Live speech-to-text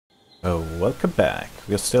Oh, welcome back.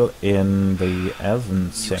 We're still in the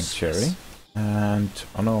Elven Sanctuary and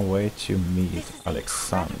on our way to meet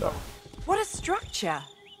Alexandar. What a structure!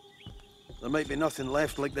 There might be nothing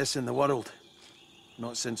left like this in the world.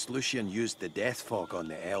 Not since Lucian used the death fog on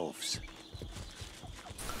the elves.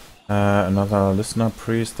 Another listener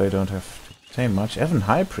priest. They don't have to say much. Elven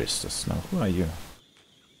High Priestess. Now, who are you?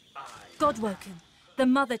 Godwoken, the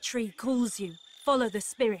mother tree calls you. Follow the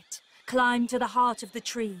spirit. Climb to the heart of the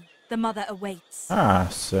tree. The mother awaits. Ah,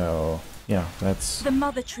 so yeah, that's. The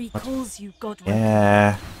mother tree calls you, Godwoken.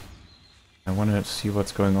 Yeah. I want to see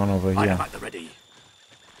what's going on over I here. am at the ready.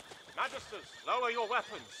 Magisters, lower your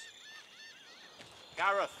weapons.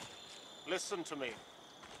 Gareth, listen to me.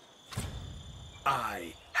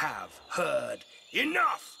 I have heard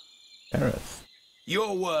enough! Gareth.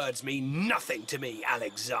 Your words mean nothing to me,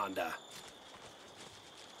 Alexandar.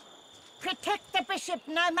 Protect the bishop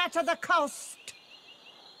no matter the cost.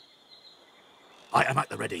 I am at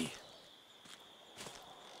the ready.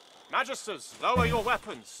 Magisters, lower your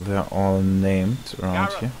weapons. They're all named around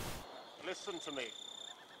Gareth, here. listen to me.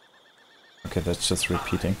 Okay, that's just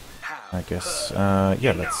repeating. I guess.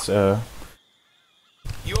 Yeah, let's.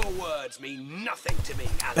 Your words mean nothing to me,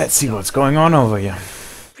 Alexandar. Let's see what's going on over here.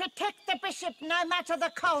 Protect the bishop no matter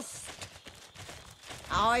the cost.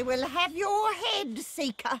 I will have your head,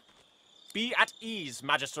 Seeker. Be at ease,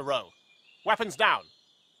 Magister Rowe. Weapons down.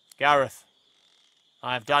 Gareth,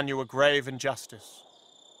 I have done you a grave injustice.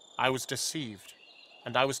 I was deceived,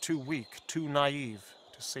 and I was too weak, too naive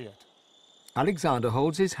to see it. Alexander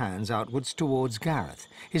holds his hands outwards towards Gareth,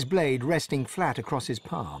 his blade resting flat across his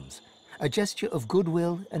palms, a gesture of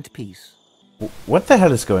goodwill and peace. What the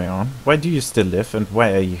hell is going on? Why do you still live, and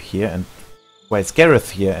why are you here, and why is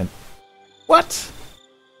Gareth here, and... What?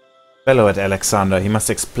 Bellow at Alexander, he must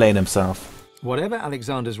explain himself. Whatever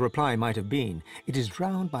Alexander's reply might have been, it is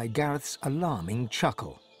drowned by Gareth's alarming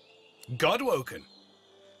chuckle. Godwoken,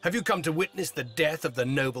 have you come to witness the death of the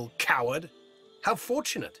noble coward? How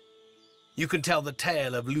fortunate. You can tell the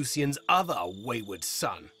tale of Lucian's other wayward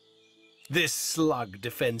son. This slug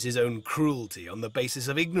defends his own cruelty on the basis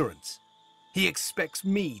of ignorance. He expects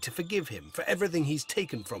me to forgive him for everything he's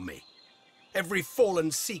taken from me. Every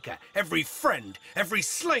fallen seeker, every friend, every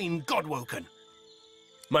slain Godwoken.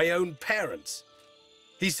 My own parents.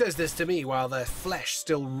 He says this to me while their flesh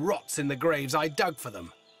still rots in the graves I dug for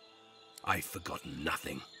them. I've forgotten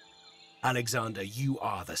nothing. Alexander, you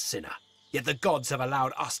are the sinner, yet the gods have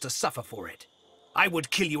allowed us to suffer for it. I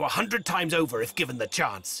would kill you 100 times over if given the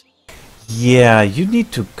chance. Yeah, you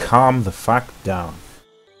need to calm the fuck down.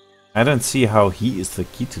 I don't see how he is the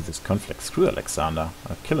key to this conflict. Screw Alexander.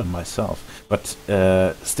 I'll kill him myself. But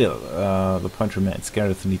still, the point remains.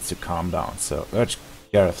 Gareth needs to calm down. So urge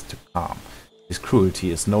Gareth to calm. His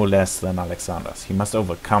cruelty is no less than Alexander's. He must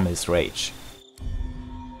overcome his rage.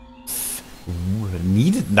 Ooh,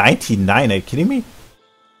 needed 99. Are you kidding me?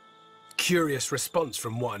 Curious response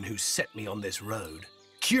from one who set me on this road.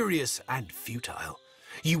 Curious and futile.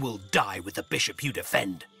 You will die with the bishop you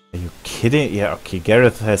defend. Are you kidding? Yeah, okay,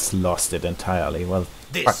 Gareth has lost it entirely. Well,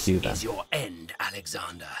 fuck you then. This is your end,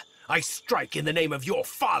 Alexander. I strike in the name of your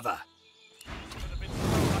father. Could have been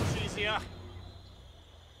so much easier.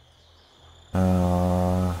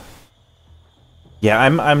 Yeah,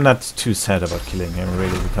 I'm not too sad about killing him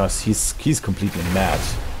really, because he's completely mad.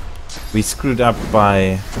 We screwed up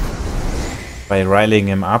by riling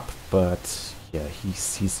him up, but yeah,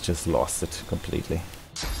 he's just lost it completely.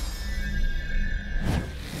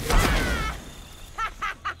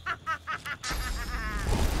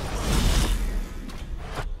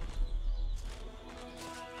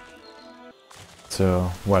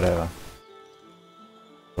 So, whatever.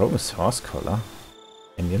 Broken horse collar?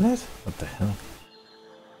 Amulet? What the hell?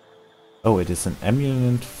 Oh, it is an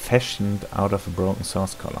amulet fashioned out of a broken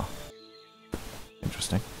source collar.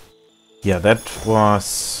 Interesting. Yeah, that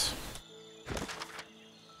was...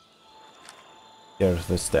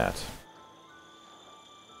 Gareth is dead.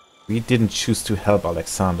 We didn't choose to help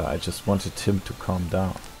Alexander, I just wanted him to calm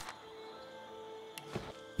down.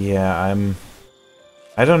 Yeah,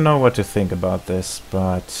 I don't know what to think about this,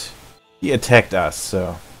 but he attacked us,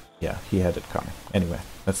 so yeah, he had it coming. Anyway,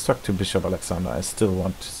 let's talk to Bishop Alexander. I still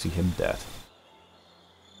want to see him dead.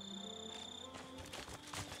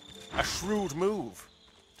 A shrewd move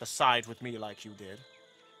to side with me like you did.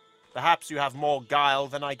 Perhaps you have more guile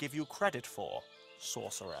than I give you credit for,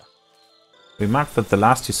 sorcerer. Remark that the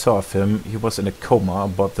last you saw of him, he was in a coma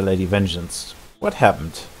aboard the Lady Vengeance. What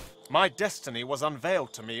happened? My destiny was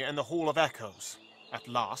unveiled to me in the Hall of Echoes, at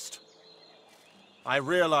last. I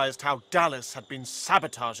realized how Dallas had been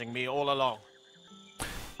sabotaging me all along.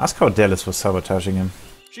 Ask how Dallas was sabotaging him.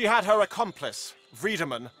 She had her accomplice,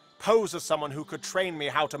 Vriedemann, pose as someone who could train me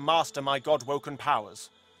how to master my god-woken powers.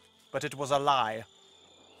 But it was a lie.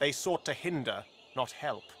 They sought to hinder, not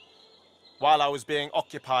help. While I was being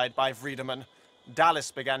occupied by Vriedemann,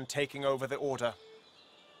 Dallis began taking over the Order.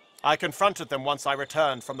 I confronted them once I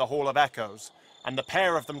returned from the Hall of Echoes, and the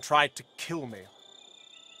pair of them tried to kill me.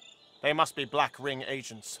 They must be Black Ring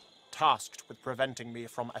agents, tasked with preventing me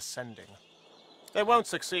from ascending. They won't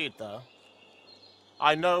succeed, though.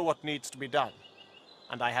 I know what needs to be done,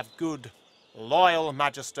 and I have good, loyal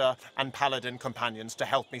Magister and Paladin companions to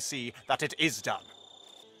help me see that it is done.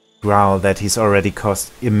 Growl that he's already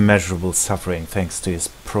caused immeasurable suffering thanks to his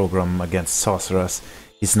program against sorcerers.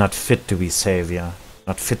 He's not fit to be savior,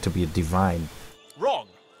 not fit to be a divine. Wrong.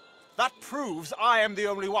 That proves I am the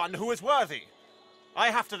only one who is worthy. I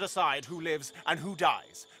have to decide who lives and who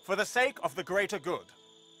dies, for the sake of the greater good.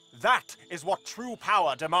 That is what true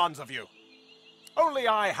power demands of you. Only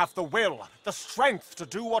I have the will, the strength to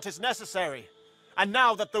do what is necessary. And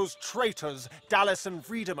now that those traitors, Dallis and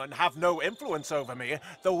Vriedemann, have no influence over me,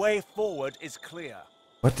 the way forward is clear.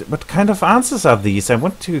 What kind of answers are these? I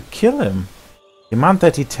want to kill him. Demand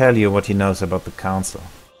that he tell you what he knows about the Council.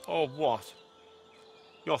 Or what?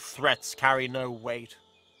 Your threats carry no weight.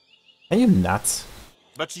 Are you nuts?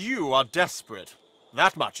 But you are desperate.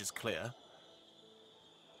 That much is clear.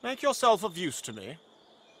 Make yourself of use to me,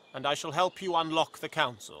 and I shall help you unlock the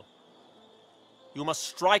Council. You must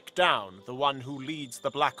strike down the one who leads the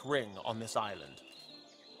Black Ring on this island.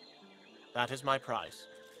 That is my price.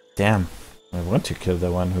 Damn, I want to kill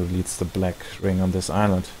the one who leads the Black Ring on this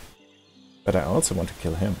island. But I also want to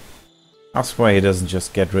kill him. I swear he doesn't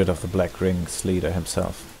just get rid of the Black Ring's leader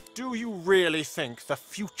himself. Do you really think the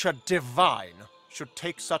future Divine should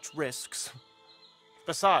take such risks?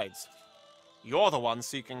 Besides, you're the one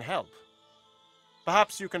seeking help.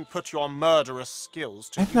 Perhaps you can put your murderous skills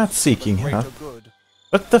to I'm use not seeking for the greater help. good.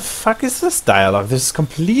 What the fuck is this dialogue? This is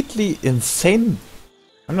completely insane.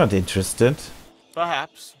 I'm not interested.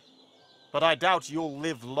 Perhaps. But I doubt you'll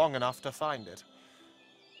live long enough to find it.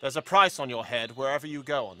 There's a price on your head wherever you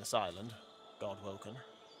go on this island, Godwoken.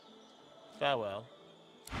 Farewell.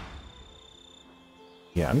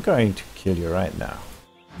 Yeah, I'm going to kill you right now.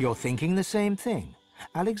 You're thinking the same thing.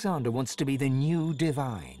 Alexander wants to be the new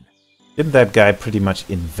Divine. Didn't that guy pretty much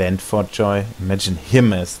invent Fort Joy? Imagine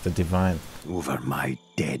him as the Divine. Over my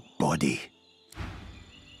dead body.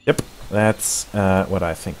 Yep, that's what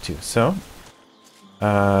I think too. So,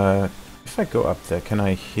 if I go up there, can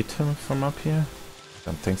I hit him from up here?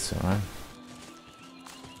 Don't think so, right?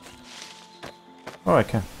 Oh, I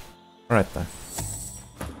can. Alright then.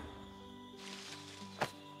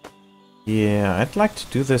 Yeah, I'd like to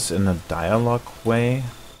do this in a dialogue way.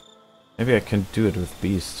 Maybe I can do it with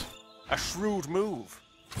Beast. A shrewd move,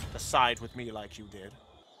 to side with me like you did.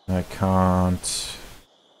 I can't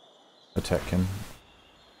attack him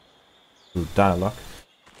through dialogue.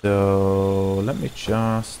 So let me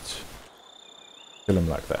just kill him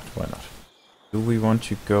like that. Why not? Do we want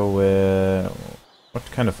to go with... What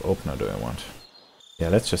kind of opener do I want? Yeah,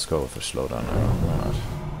 let's just go with a slowdown. Why not?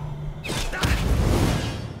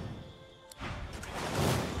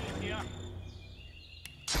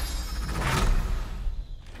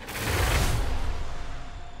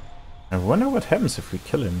 I wonder what happens if we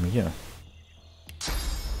kill him here.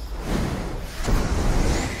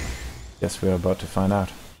 Guess we're about to find out.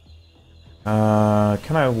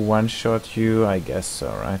 Can I one-shot you? I guess so,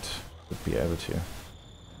 right? Would be able to.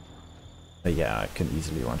 Yeah, I can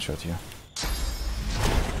easily one-shot you.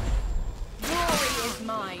 Glory is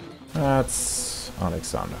mine. That's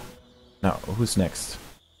Alexander. Now, who's next?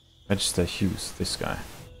 Magister Hughes, this guy.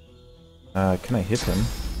 Can I hit him?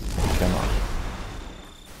 I cannot.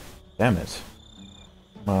 Damn it.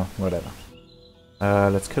 Well, whatever.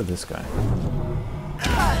 Let's kill this guy.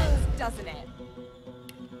 Doesn't it?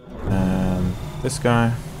 And this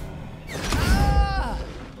guy.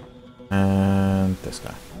 And this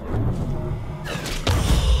guy.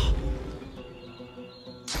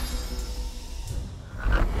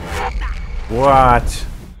 What?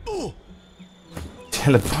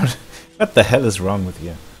 Teleport. What the hell is wrong with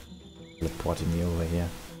you? Teleporting me over here.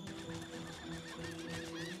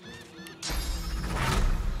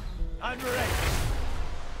 I'm ready.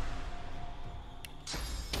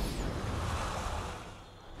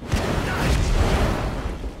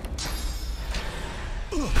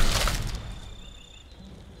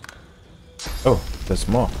 Oh, there's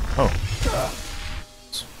more. Oh.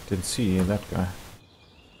 Didn't see that guy.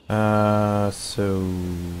 So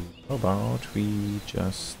how about we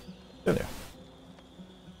just kill him?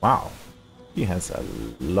 Wow. He has a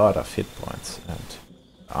lot of hit points and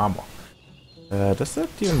armor. Does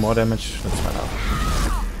that deal more damage? Let's find out.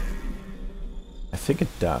 I think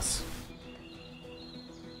it does.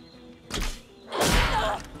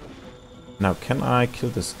 Now, can I kill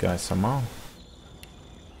this guy somehow?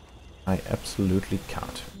 I absolutely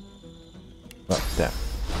can't. Well, there.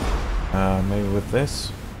 Maybe with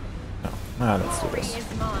this? No. Let's do this.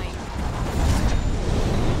 Is mine.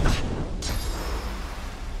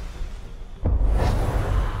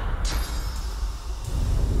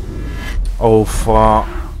 Oh, for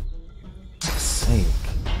fuck's sake.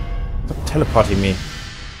 Stop teleporting me.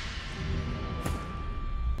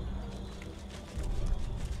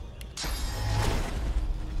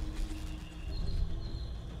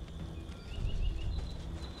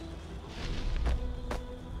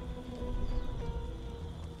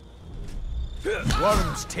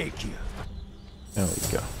 Worms take you. There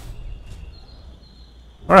we go.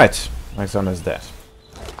 Alright, Alexander's dead.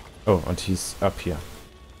 Oh, and he's up here.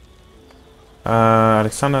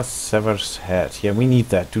 Alexander severs head. Yeah, we need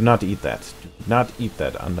that. Do not eat that. Do not eat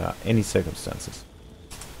that under any circumstances.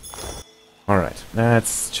 Alright,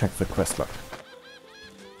 let's check the quest log.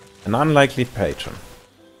 An unlikely patron.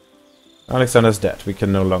 Alexander's dead. We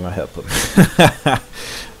can no longer help him.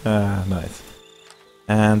 Nice.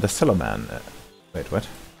 And the Celloman. Wait, what?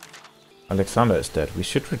 Alexander is dead. We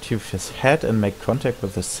should retrieve his head and make contact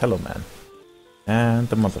with the Celloman. And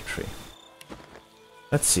the Mother Tree.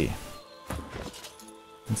 Let's see.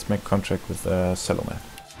 Let's make contact with the Celloman.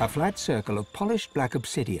 A flat circle of polished black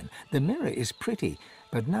obsidian. The mirror is pretty,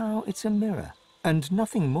 but now it's a mirror, and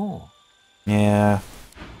nothing more. Yeah.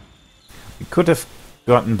 We could have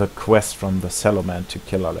gotten the quest from the Celloman to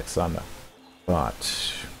kill Alexander.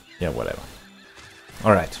 But, yeah, whatever.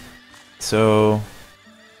 Alright. So...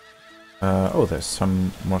 oh, there's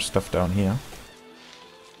some more stuff down here.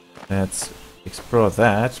 Let's explore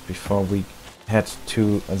that before we head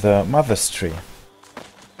to the Mother's Tree.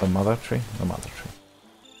 The Mother Tree? The Mother Tree.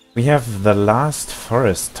 We have the last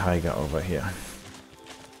forest tiger over here.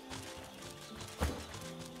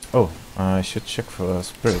 Oh, I should check for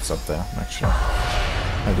spirits up there, actually.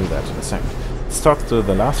 I'll do that in a second. Let's talk to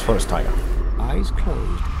the last forest tiger. Eyes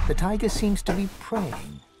closed, the tiger seems to be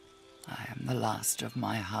praying. I am the last of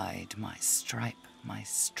my hide, my stripe, my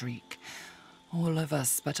streak. All of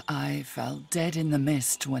us but I fell dead in the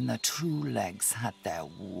mist when the two legs had their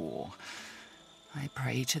war. I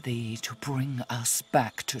pray to thee to bring us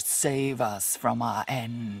back, to save us from our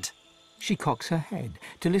end. She cocks her head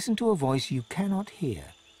to listen to a voice you cannot hear.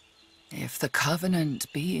 If the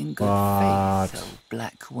covenant be in good What? faith, O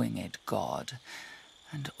black-winged god,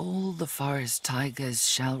 and all the forest tigers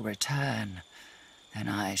shall return, then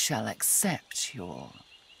I shall accept your...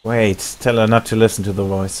 Wait, tell her not to listen to the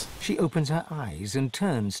voice. She opens her eyes and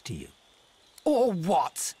turns to you. Or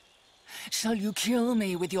what? Shall you kill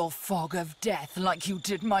me with your fog of death like you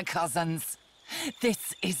did my cousins?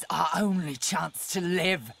 This is our only chance to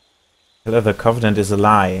live. Tell her the covenant is a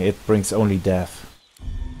lie. It brings only death.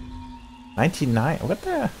 99? What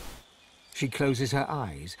the... She closes her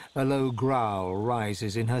eyes. A low growl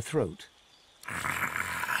rises in her throat.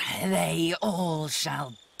 They all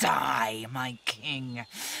shall die, my king,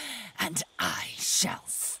 and I shall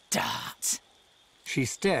start. She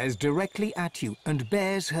stares directly at you and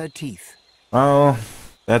bares her teeth. Well,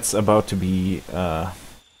 that's about to be,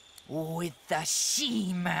 With the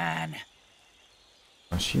she-man.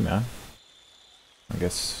 a she-man. I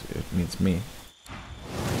guess it means me.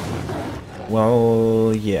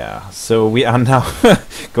 Well, yeah. So we are now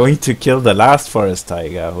going to kill the last forest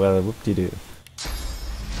tiger. Well, whoop-de-doo.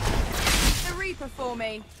 The Reaper for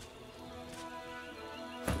me.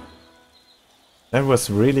 That was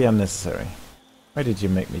really unnecessary. Why did you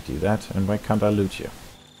make me do that? And why can't I loot you?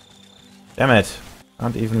 Damn it!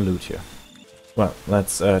 Can't even loot you. Well,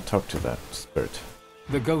 let's talk to that spirit.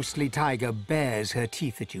 The ghostly tiger bares her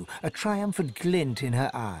teeth at you, a triumphant glint in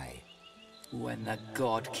her eye. When the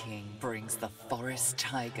God King brings the forest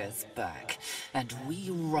tigers back, and we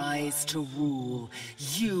rise to rule,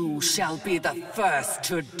 you shall be the first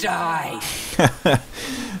to die. A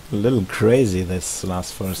little crazy, this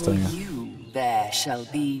last forest For tiger. you, there shall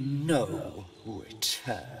be no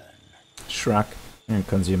return. Shrug and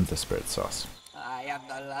consume the spirit sauce. I am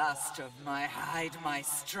the last of my hide, my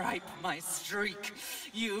stripe, my streak.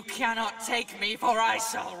 You cannot take me, for I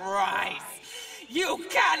shall rise. You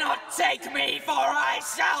cannot take me, for I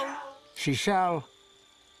shall... She shall...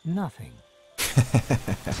 nothing.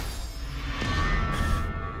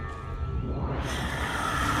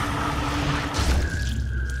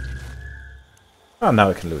 Oh, now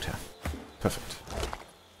I can loot her. Perfect.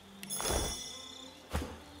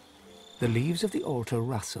 The leaves of the altar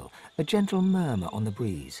rustle, a gentle murmur on the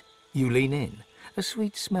breeze. You lean in, a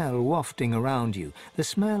sweet smell wafting around you, the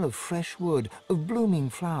smell of fresh wood, of blooming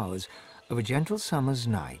flowers, of a gentle summer's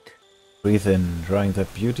night. Breathe in, drawing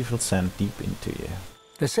that beautiful scent deep into you.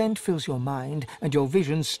 The scent fills your mind, and your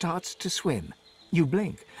vision starts to swim. You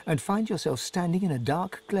blink, and find yourself standing in a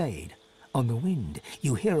dark glade. On the wind,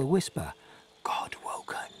 you hear a whisper, "God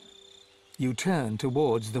woken." You turn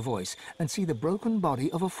towards the voice, and see the broken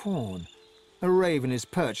body of a fawn. A raven is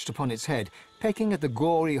perched upon its head, pecking at the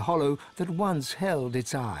gory hollow that once held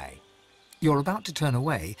its eye. You're about to turn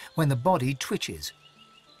away when the body twitches.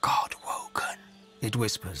 "God woken," it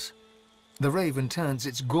whispers. The raven turns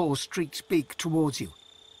its gore-streaked beak towards you.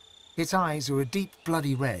 Its eyes are a deep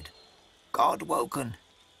bloody red. "God woken,"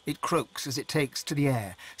 it croaks as it takes to the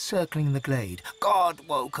air, circling the glade. "God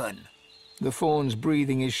woken." The fawn's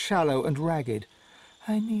breathing is shallow and ragged.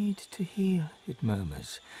 "I need to heal," it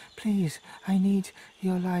murmurs. "Please, I need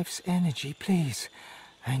your life's energy, please.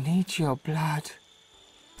 I need your blood."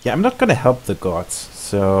 Yeah, I'm not gonna help the gods,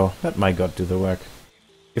 so let my god do the work.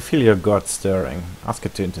 You feel your god stirring, ask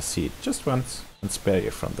it to intercede just once and spare you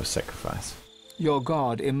from the sacrifice. Your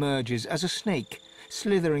god emerges as a snake,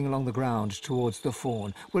 slithering along the ground towards the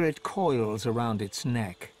fawn, where it coils around its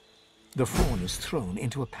neck. The fawn is thrown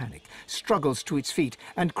into a panic, struggles to its feet,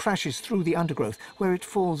 and crashes through the undergrowth, where it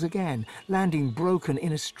falls again, landing broken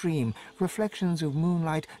in a stream, reflections of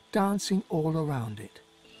moonlight dancing all around it.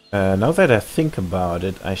 Now that I think about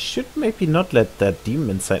it, I should maybe not let that demon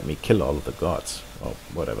inside me kill all of the gods, or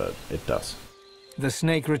whatever it does. The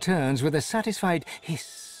snake returns with a satisfied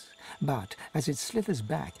hiss, but as it slithers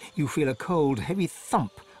back, you feel a cold, heavy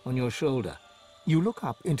thump on your shoulder. You look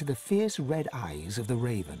up into the fierce red eyes of the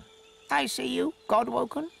raven. "I see you, God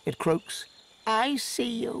woken," it croaks. "I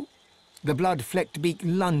see you." The blood-flecked beak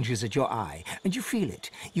lunges at your eye, and you feel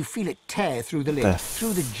it. You feel it tear through the lid,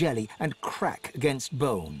 through the jelly, and crack against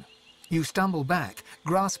bone. You stumble back,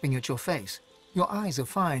 grasping at your face. Your eyes are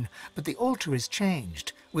fine, but the altar is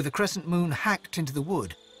changed, with the crescent moon hacked into the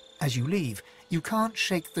wood. As you leave, you can't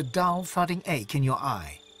shake the dull, thudding ache in your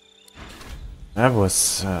eye. That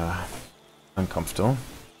was uncomfortable.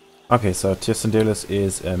 Okay, so Tirsandelis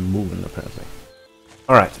is a moon, apparently.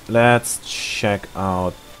 Alright, let's check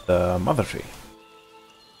out the Mother Tree.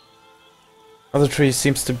 Mother Tree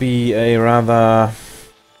seems to be a rather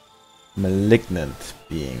malignant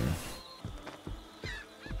being.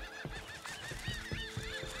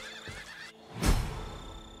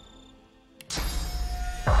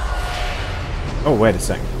 Oh, wait a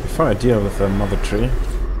second. Before I deal with the Mother Tree,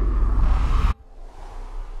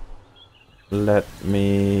 let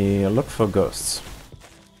me look for ghosts.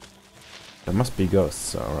 There must be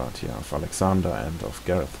ghosts around here, of Alexander and of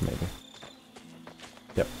Gareth, maybe.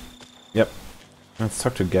 Yep. Let's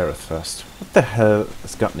talk to Gareth first. What the hell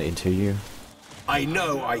has gotten into you? I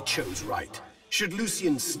know I chose right. Should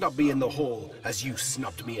Lucian snub me in the hall, as you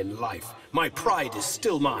snubbed me in life, my pride is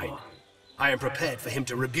still mine. I am prepared for him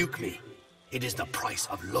to rebuke me. It is the price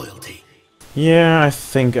of loyalty. Yeah, I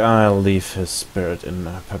think I'll leave his spirit in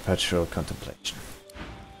perpetual contemplation.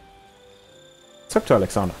 Let's talk to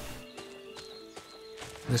Alexander.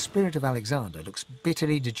 The spirit of Alexander looks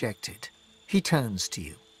bitterly dejected. He turns to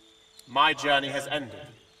you. My journey has ended,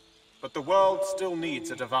 but the world still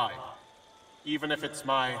needs a divine, even if it's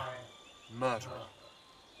my murderer.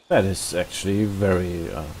 That is actually very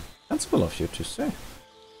sensible of you to say.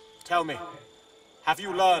 Tell me, have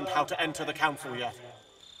you learned how to enter the council yet?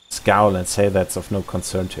 Scowl and say that's of no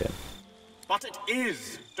concern to him. But it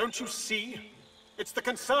is, don't you see? It's the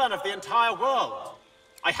concern of the entire world.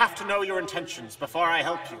 I have to know your intentions before I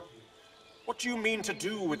help you. What do you mean to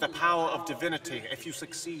do with the power of divinity if you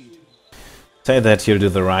succeed? Say that you'll do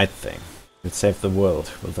the right thing. You'll save the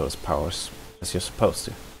world with those powers, as you're supposed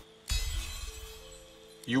to.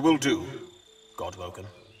 You will do, Godwoken.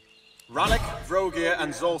 Ralik, Vrogir,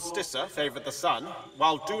 and Zolstissa favored the sun,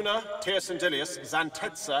 while Duna, Tirsandelis,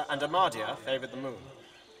 Xantetsa, and Amadia favored the moon.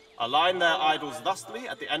 Align their idols thusly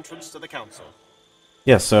at the entrance to the council.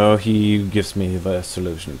 Yeah, so he gives me the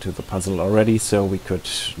solution to the puzzle already, so we could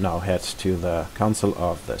now head to the Council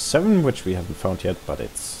of the Seven, which we haven't found yet, but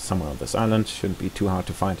it's somewhere on this island, shouldn't be too hard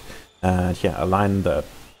to find. And yeah, align the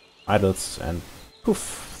idols and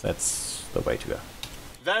poof, that's the way to go.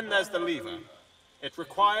 Then there's the lever. It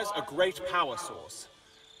requires a great power source.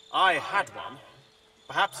 I had one.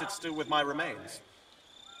 Perhaps it's still with my remains.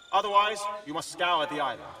 Otherwise, you must scour the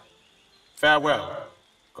island. Farewell,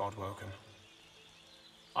 Godwoken.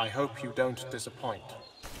 I hope you don't disappoint.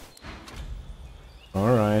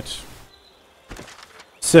 Alright.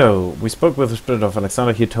 So, we spoke with the spirit of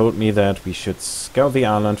Alexander. He told me that we should scout the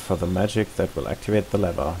island for the magic that will activate the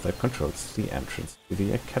lever that controls the entrance to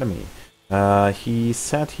the academy. He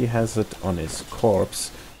said he has it on his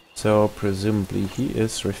corpse, so presumably he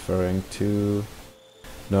is referring to...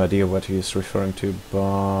 No idea what he is referring to,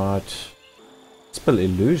 but... Spell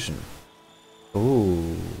illusion.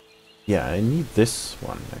 Oh, yeah, I need this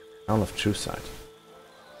one. Owl of True Sight.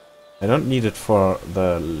 I don't need it for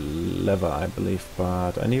the lever, I believe,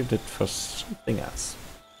 but I need it for something else.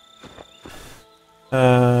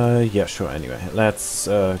 Yeah, sure, anyway. Let's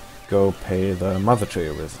go pay the Mother Tree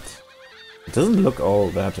a visit. It doesn't look all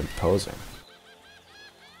that imposing.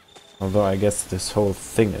 Although I guess this whole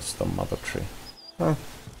thing is the Mother Tree. Well,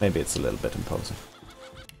 maybe it's a little bit imposing.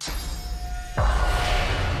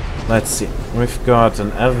 Let's see. We've got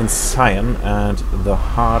an Elven Scion and the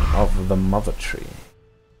Heart of the Mother Tree.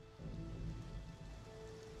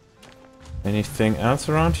 Anything else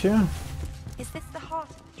around here? Is this the heart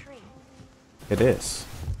of the tree? It is.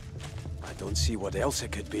 I don't see what else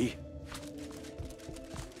it could be.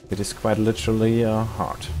 It is quite literally a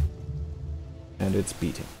heart. And it's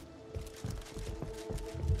beating.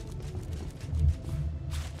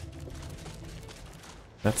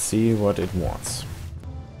 Let's see what it wants.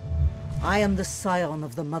 I am the scion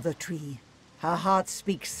of the Mother Tree. Her heart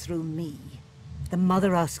speaks through me. The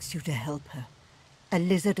Mother asks you to help her. A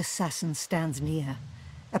lizard assassin stands near.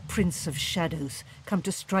 A prince of shadows, come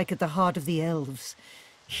to strike at the heart of the elves.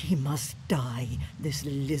 He must die, this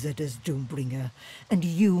lizard as Doombringer, and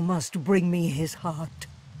you must bring me his heart.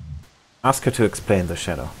 Ask her to explain the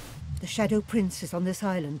shadow. The Shadow Prince is on this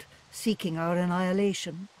island, seeking our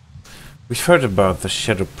annihilation. We've heard about the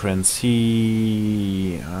Shadow Prince.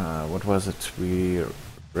 He... what was it? We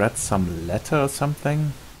read some letter or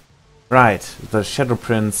something? Right, the Shadow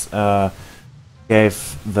Prince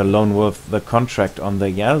gave the Lone Wolf the contract on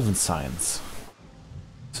the Elven Science.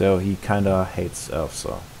 So he kinda hates elves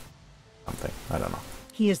or something. I don't know.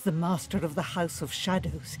 He is the master of the House of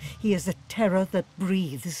Shadows. He is a terror that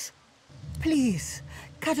breathes. Please,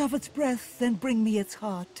 cut off its breath, then bring me its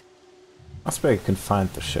heart. Ask where you can find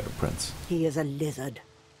the Shadow Prince. He is a lizard.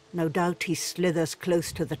 No doubt he slithers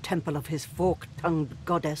close to the temple of his fork-tongued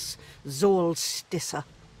goddess, Zol Stissa.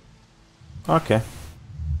 Okay.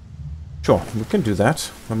 Sure, we can do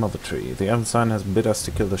that. The Mother Tree. The Elven Sign has bid us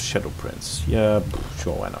to kill the Shadow Prince. Yeah,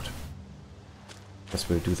 sure, why not? Guess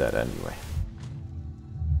we'll do that anyway.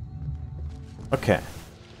 Okay.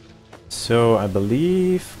 So, I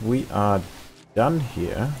believe we are done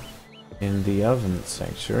here in the Elven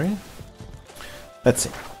Sanctuary. Let's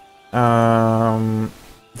see. The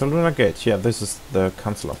Lunar Gate. Yeah, this is the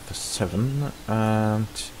Council of the Seven. And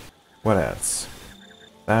what else?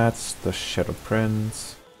 That's the Shadow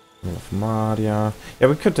Prince. Of Maria. Yeah,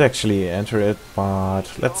 we could actually enter it, but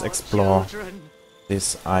let's explore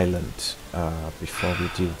this island before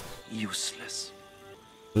we do. Useless.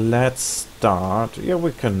 Let's start. Yeah,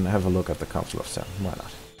 we can have a look at the Council of Seven. Why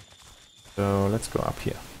not? So let's go up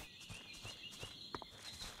here.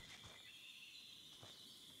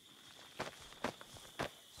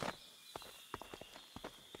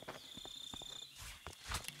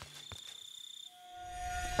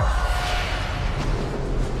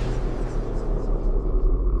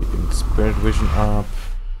 Spirit vision up.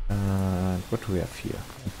 And what do we have here?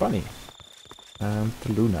 A bunny. And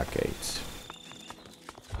the Lunar Gate.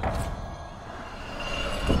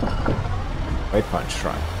 Waypoint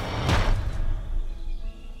Shrine.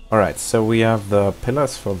 Alright, so we have the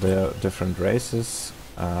pillars for the different races,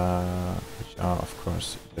 which are of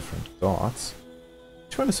course different gods.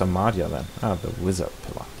 Which one is Amadia then? Ah, the wizard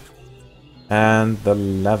pillar. And the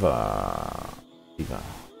lever,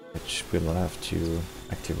 which we'll have to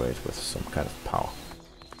activate with some kind of power.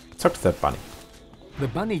 Let's talk to that bunny. The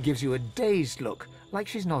bunny gives you a dazed look, like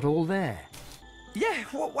she's not all there. Yeah,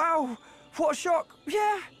 wow, what a shock,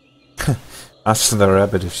 yeah. Ask the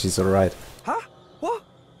rabbit if she's alright. Huh? What?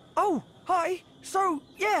 Oh, hi. So,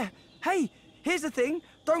 yeah. Hey, here's the thing.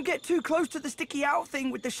 Don't get too close to the sticky out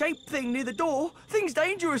thing with the shape thing near the door. Thing's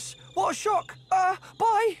dangerous. What a shock.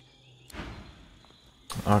 Bye.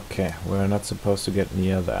 Okay, we're not supposed to get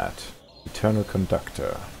near that. Eternal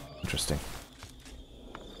Conductor. Interesting.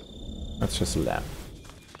 That's just a lamp.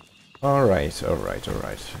 Alright.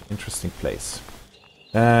 Interesting place.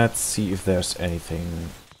 Let's see if there's anything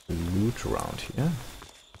to loot around here.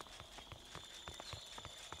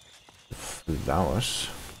 Flowers.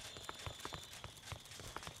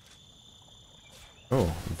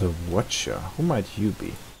 Oh, the Watcher. Who might you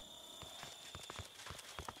be?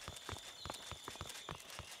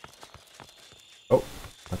 Oh,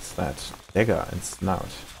 what's that? Dagger and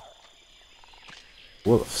snout.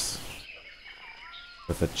 wolves.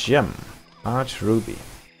 With a gem. Large ruby.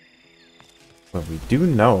 Well, we do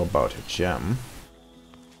know about a gem.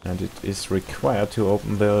 And it is required to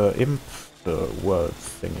open the imp world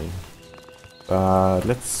thingy.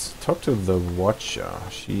 Let's talk to the Watcher.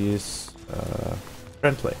 She is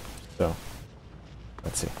friendly. So,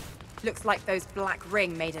 let's see. Looks like those Black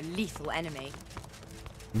Ring made a lethal enemy.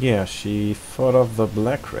 Yeah, she fought off the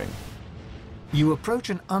Black Ring. You approach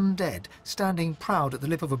an undead, standing proud at the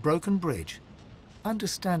lip of a broken bridge.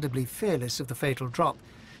 Understandably fearless of the fatal drop,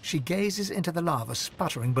 she gazes into the lava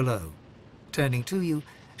sputtering below. Turning to you,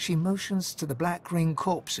 she motions to the Black Ring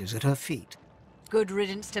corpses at her feet. Good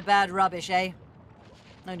riddance to bad rubbish, eh?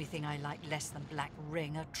 Only thing I like less than Black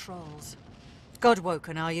Ring are trolls.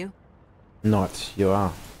 God-woken, are you? Not, you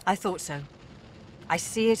are. I thought so. I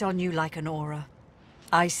see it on you like an aura.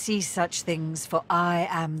 I see such things, for I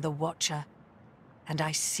am the Watcher. And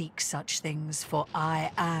I seek such things, for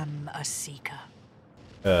I am a seeker.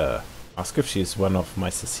 Ask if she's one of my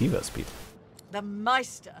Sasiva speed. The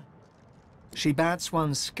Meister! She bats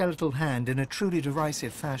one skeletal hand in a truly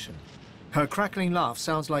derisive fashion. Her crackling laugh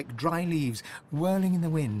sounds like dry leaves whirling in the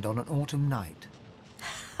wind on an autumn night.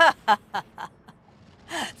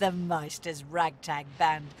 The Meister's ragtag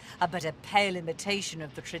band are but a pale imitation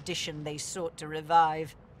of the tradition they sought to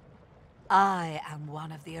revive. I am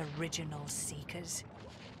one of the original Seekers.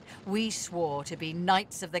 We swore to be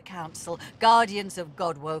Knights of the Council, Guardians of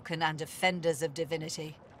Godwoken, and Defenders of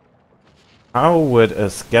Divinity. How would a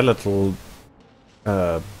skeletal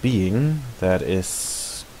being that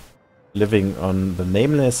is living on the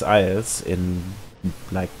Nameless Isles in,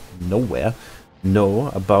 like, nowhere know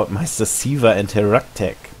about my Sasiva and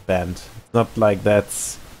Heraktek band? It's not like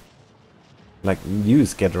that's like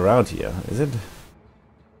news get around here, is it?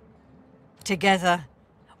 Together,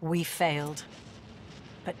 we failed.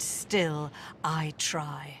 But still, I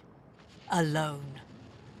try. Alone.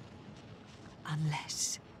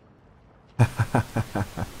 Unless...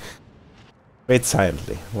 Wait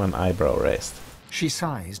silently, one eyebrow raised. She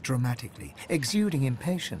sighs dramatically, exuding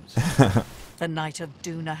impatience. The Knight of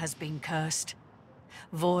Duna has been cursed.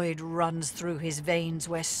 Void runs through his veins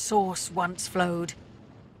where source once flowed.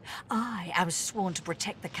 I am sworn to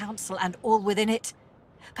protect the Council and all within it.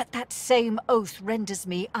 But that same oath renders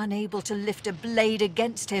me unable to lift a blade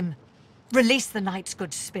against him. Release the Knight's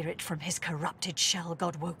good spirit from his corrupted shell,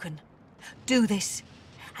 Godwoken. Do this,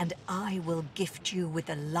 and I will gift you with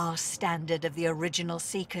the last standard of the original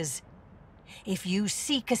Seekers. If you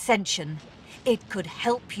seek ascension, it could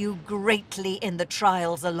help you greatly in the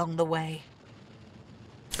trials along the way.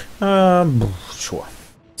 Sure.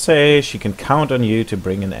 Say she can count on you to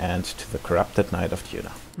bring an end to the corrupted Knight of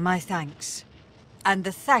Duna. My thanks. And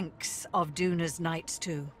the thanks of Duna's knights,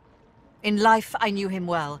 too. In life, I knew him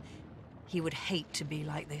well. He would hate to be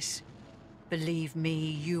like this. Believe me,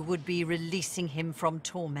 you would be releasing him from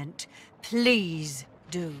torment. Please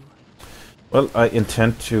do. Well, I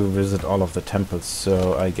intend to visit all of the temples,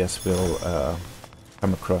 so I guess we'll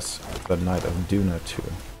come across the Knight of Duna, too.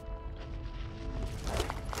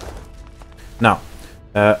 Now,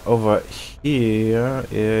 over here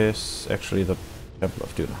is actually the Temple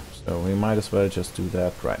of Duna. So we might as well just do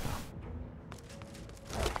that right now.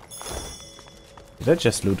 Did I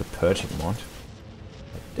just loot a purging mod?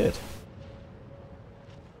 I did.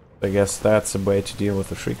 I guess that's a way to deal with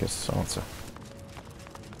the Shriekers also.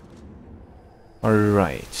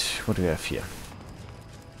 Alright, what do we have here?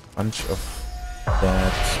 Bunch of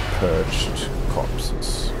dead, purged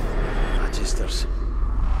corpses. Magisters.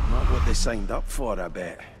 Not what they signed up for, I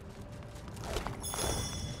bet.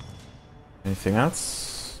 Anything else?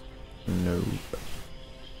 No.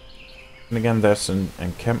 And again, there's an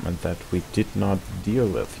encampment that we did not deal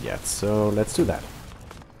with yet, so let's do that.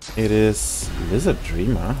 It is Lizard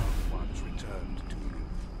Dreamer. Once returned to you,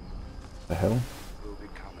 The hell? will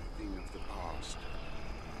become a thing of the past.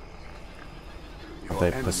 Are Your they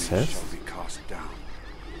enemies possessed? shall be cast down.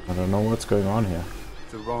 I don't know what's going on here.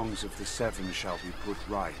 The wrongs of the Seven shall be put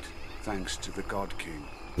right, thanks to the God King.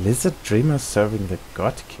 Lizard Dreamer serving the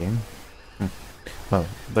God King? Well,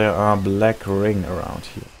 there are Black Ring around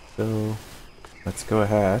here, so let's go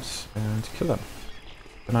ahead and kill them.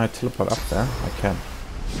 Can I teleport up there? I can.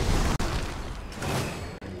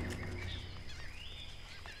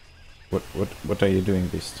 What are you doing,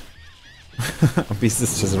 Beast? Beast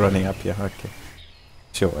is just running up here. Okay,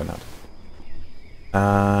 sure, why not?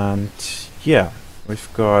 And yeah, we've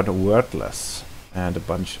got Wordless and a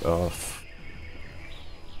bunch of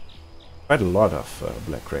quite a lot of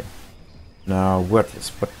Black Ring. Now, Wordless,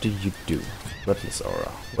 what do you do? Wordless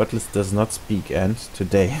aura. Wordless does not speak, and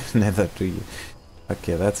today neither do you.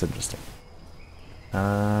 Okay, that's interesting.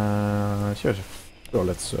 Sure,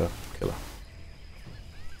 let's kill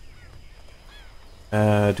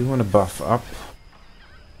her. Do you want to buff up?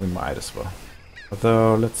 We might as well.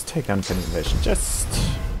 Although, let's take uncanny invasion, just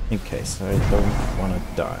in case. I don't want to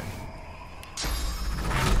die.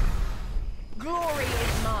 Glory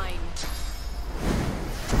is mine.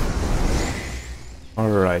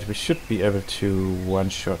 Alright, we should be able to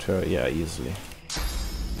one-shot her, yeah, easily.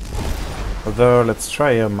 Although, let's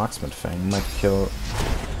try a marksman fang. Might kill...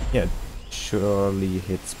 Yeah, surely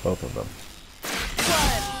hits both of them.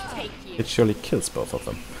 It surely kills both of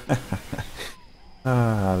them.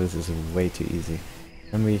 Ah, this is way too easy.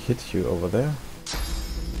 Can we hit you over there?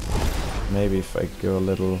 Maybe if I go a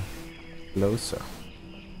little closer.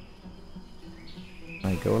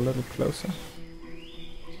 I go a little closer?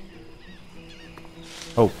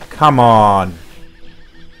 Oh, come on!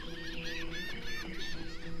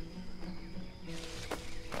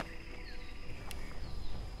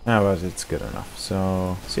 Ah, but it's good enough.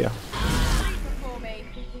 So, see ya.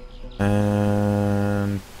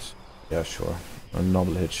 And yeah, sure. A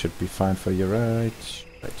normal hit should be fine for you, right?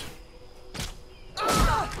 Right.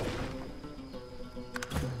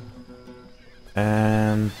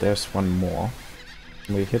 And there's one more.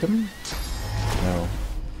 Can we hit him? No.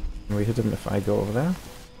 Can we hit him if I go over there?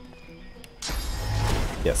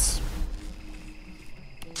 Yes.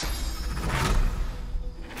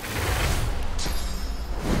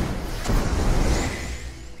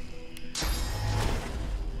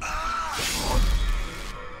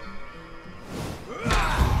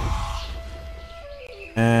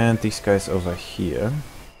 And these guys over here,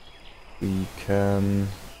 we can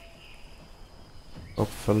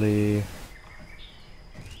hopefully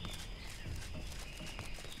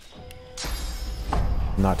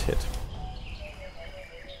not hit.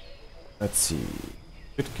 Let's see.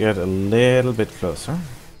 Could get a little bit closer.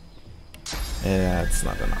 Yeah, it's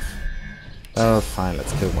not enough. Oh, fine.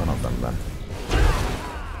 Let's kill one of them then.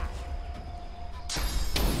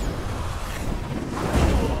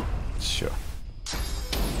 Sure.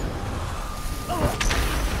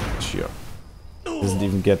 Sure. Doesn't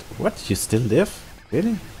even get... What? You still live?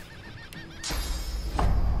 Really?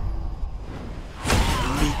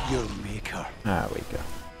 Meet your maker. There we go.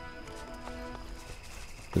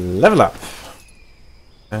 Level up.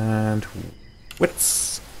 And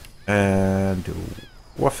wits. And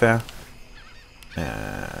warfare.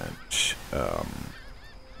 And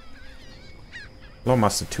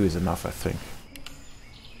Lawmaster 2 is enough, I think.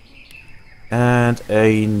 And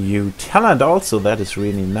a new talent also, that is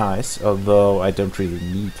really nice, although I don't really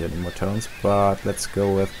need any more talents, but let's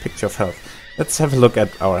go with Picture of Health. Let's have a look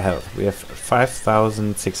at our health. We have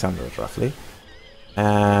 5,600 roughly,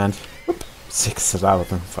 and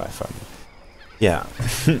 6,500. Yeah,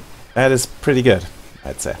 that is pretty good,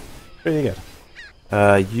 I'd say. Pretty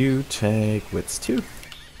good. You take Wits 2,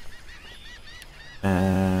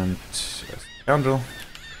 and Scoundrel,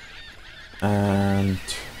 and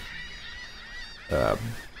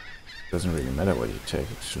doesn't really matter what you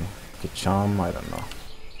take actually. Get Charm, I don't know.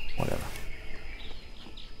 Whatever.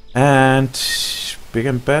 And big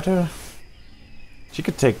and better. She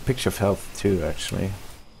could take Picture of Health too actually.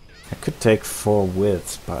 I could take 4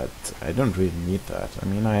 Wits, but I don't really need that. I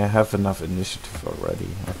mean, I have enough initiative already,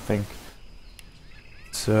 I think.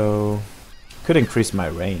 So could increase my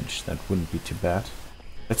range, that wouldn't be too bad.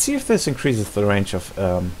 Let's see if this increases the range of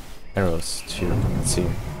arrows too. Let's see.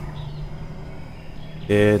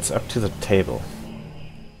 It's up to the table.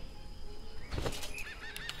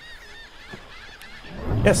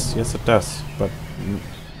 Yes, yes it does, but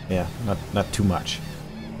yeah, not too much.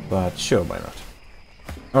 But sure, why not?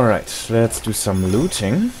 Alright, let's do some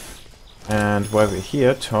looting. And while we're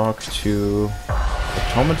here, talk to the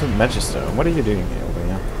Tormented Magister. What are you doing here over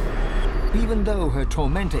here? Even though her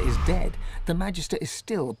tormentor is dead, the Magister is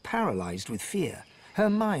still paralyzed with fear. Her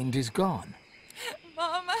mind is gone.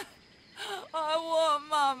 Mama! I want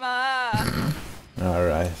Mama!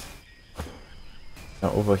 Alright.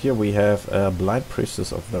 Now over here we have a Blind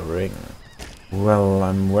Priestess of the Ring. Well,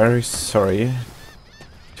 I'm very sorry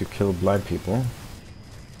to kill blind people,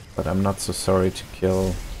 but I'm not so sorry to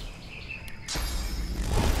kill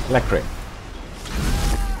Black Ring.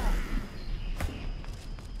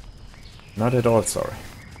 Not at all sorry.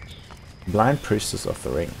 Blind Priestess of the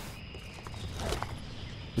Ring.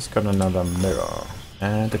 She's got another mirror.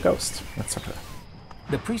 And a ghost. That's okay.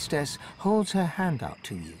 The priestess holds her hand out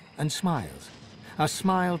to you and smiles. A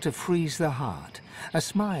smile to freeze the heart. A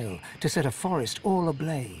smile to set a forest all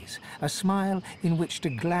ablaze. A smile in which to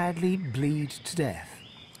gladly bleed to death.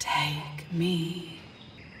 Take me.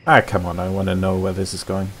 Ah, come on, I want to know where this is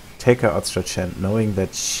going. Take her outstretched hand, knowing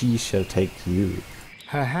that she shall take you.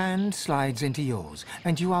 Her hand slides into yours,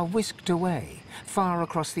 and you are whisked away, far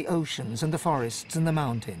across the oceans and the forests and the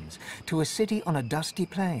mountains, to a city on a dusty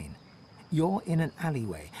plain. You're in an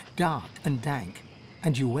alleyway, dark and dank,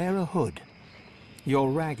 and you wear a hood. You're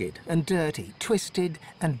ragged and dirty, twisted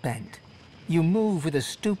and bent. You move with a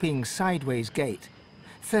stooping sideways gait.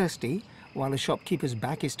 Thirsty, while a shopkeeper's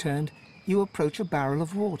back is turned, you approach a barrel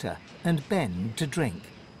of water and bend to drink.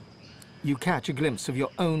 You catch a glimpse of your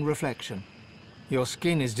own reflection. Your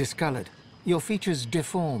skin is discolored, your features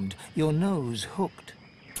deformed, your nose hooked.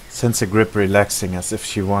 Sense a grip relaxing as if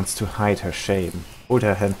she wants to hide her shame. Hold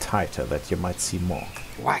her hand tighter that you might see more.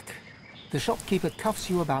 Whack! The shopkeeper cuffs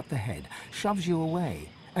you about the head, shoves you away,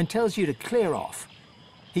 and tells you to clear off.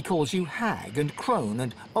 He calls you hag and crone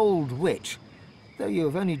and old witch, though you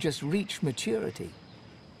have only just reached maturity.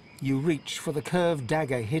 You reach for the curved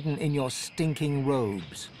dagger hidden in your stinking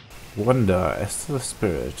robes. Wonder as to the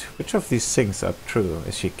spirit, which of these things are true?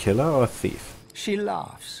 Is she a killer or a thief? She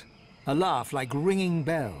laughs, a laugh like ringing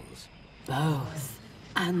bells. Both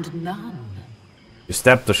and none. You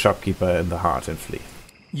stab the shopkeeper in the heart and flee.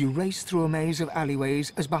 You race through a maze of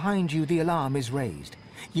alleyways as behind you the alarm is raised.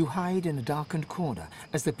 You hide in a darkened corner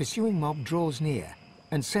as the pursuing mob draws near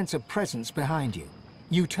and sense a presence behind you.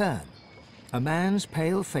 You turn. A man's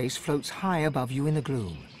pale face floats high above you in the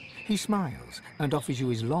gloom. He smiles and offers you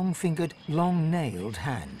his long-fingered, long-nailed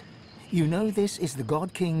hand. You know this is the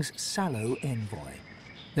God King's sallow envoy.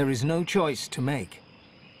 There is no choice to make.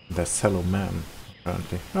 The sallow man,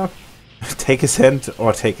 apparently. Oh. Take his hand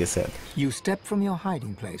or take his head. You step from your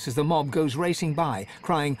hiding place as the mob goes racing by,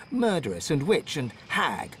 crying murderess and witch and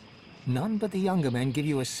hag. None but the younger men give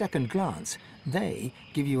you a second glance. They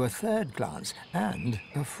give you a third glance and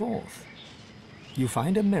a fourth. You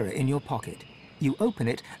find a mirror in your pocket. You open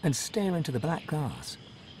it and stare into the black glass.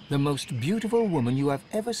 The most beautiful woman you have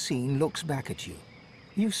ever seen looks back at you.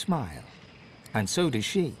 You smile, and so does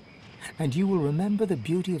she. And you will remember the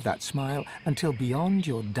beauty of that smile until beyond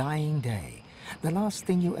your dying day, the last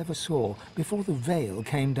thing you ever saw before the veil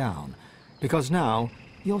came down, because now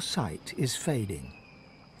your sight is fading.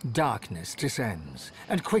 Darkness descends,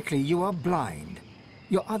 and quickly you are blind.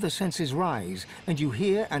 Your other senses rise, and you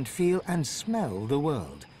hear and feel and smell the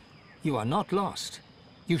world. You are not lost.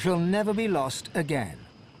 You shall never be lost again.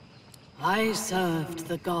 I served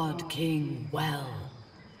the God King well.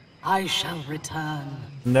 I shall return.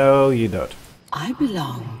 No, you don't. I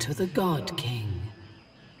belong to the God King.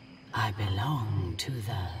 I belong to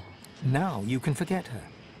the... Now you can forget her.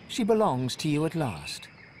 She belongs to you at last.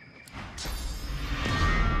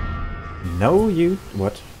 No, you...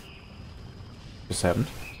 What? Just happened?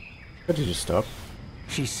 Why did you stop?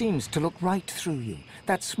 She seems to look right through you,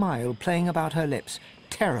 that smile playing about her lips,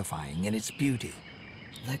 terrifying in its beauty.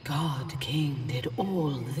 The God King did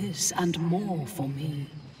all this and more for me.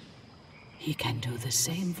 He can do the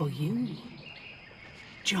same for you.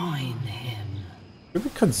 Join him. Did we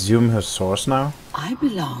consume her source now? I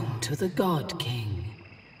belong to the God King.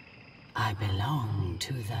 I belong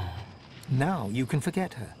to the... Now you can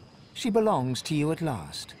forget her. She belongs to you at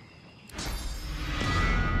last.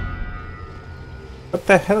 What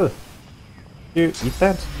the hell? You eat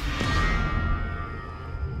that?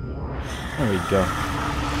 There we go.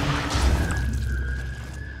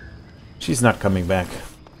 She's not coming back.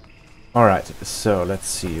 Alright, so let's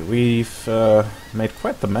see. We've made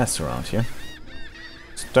quite the mess around here.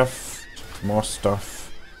 Stuff, more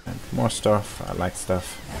stuff, and more stuff. I like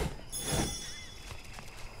stuff.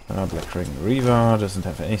 Black Ring Reaver doesn't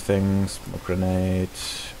have anything. Smoke grenade.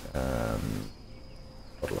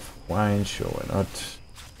 Bottle of wine, sure, why not?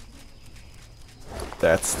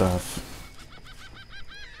 That stuff.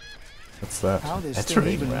 What's that? How this That's thing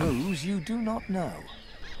really even rare. moves, you do not know.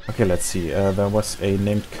 Okay, let's see. There was a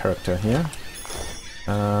named character here.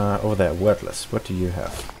 Over there, wordless. What do you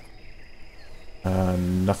have?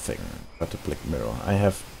 Nothing but a black mirror. I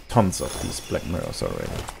have tons of these black mirrors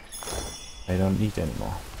already. I don't need any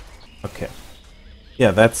more. Okay.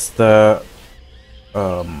 Yeah, that's the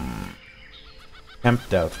camp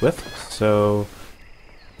dealt with. So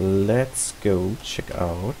let's go check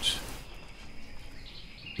out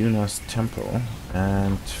Yuna's temple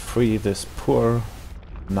and free this poor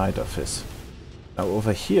knight of his. Now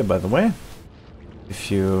over here, by the way,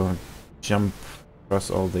 if you jump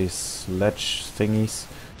across all these ledge thingies,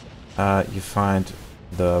 you find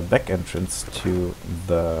the back entrance to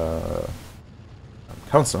the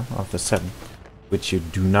Council of the Seven, which you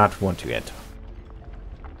do not want to enter.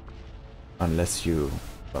 Unless you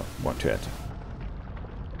want to enter.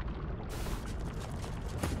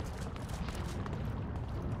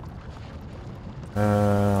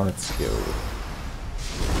 Let's go.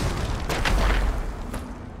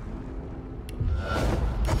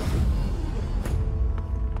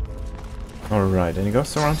 Alright, any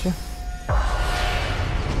ghosts around here?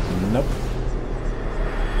 Nope.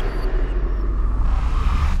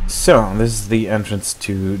 So, this is the entrance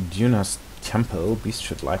to Duna's temple. Beast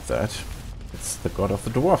should like that. It's the god of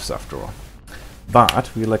the dwarfs after all.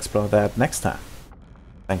 But we'll explore that next time.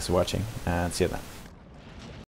 Thanks for watching, and see you then.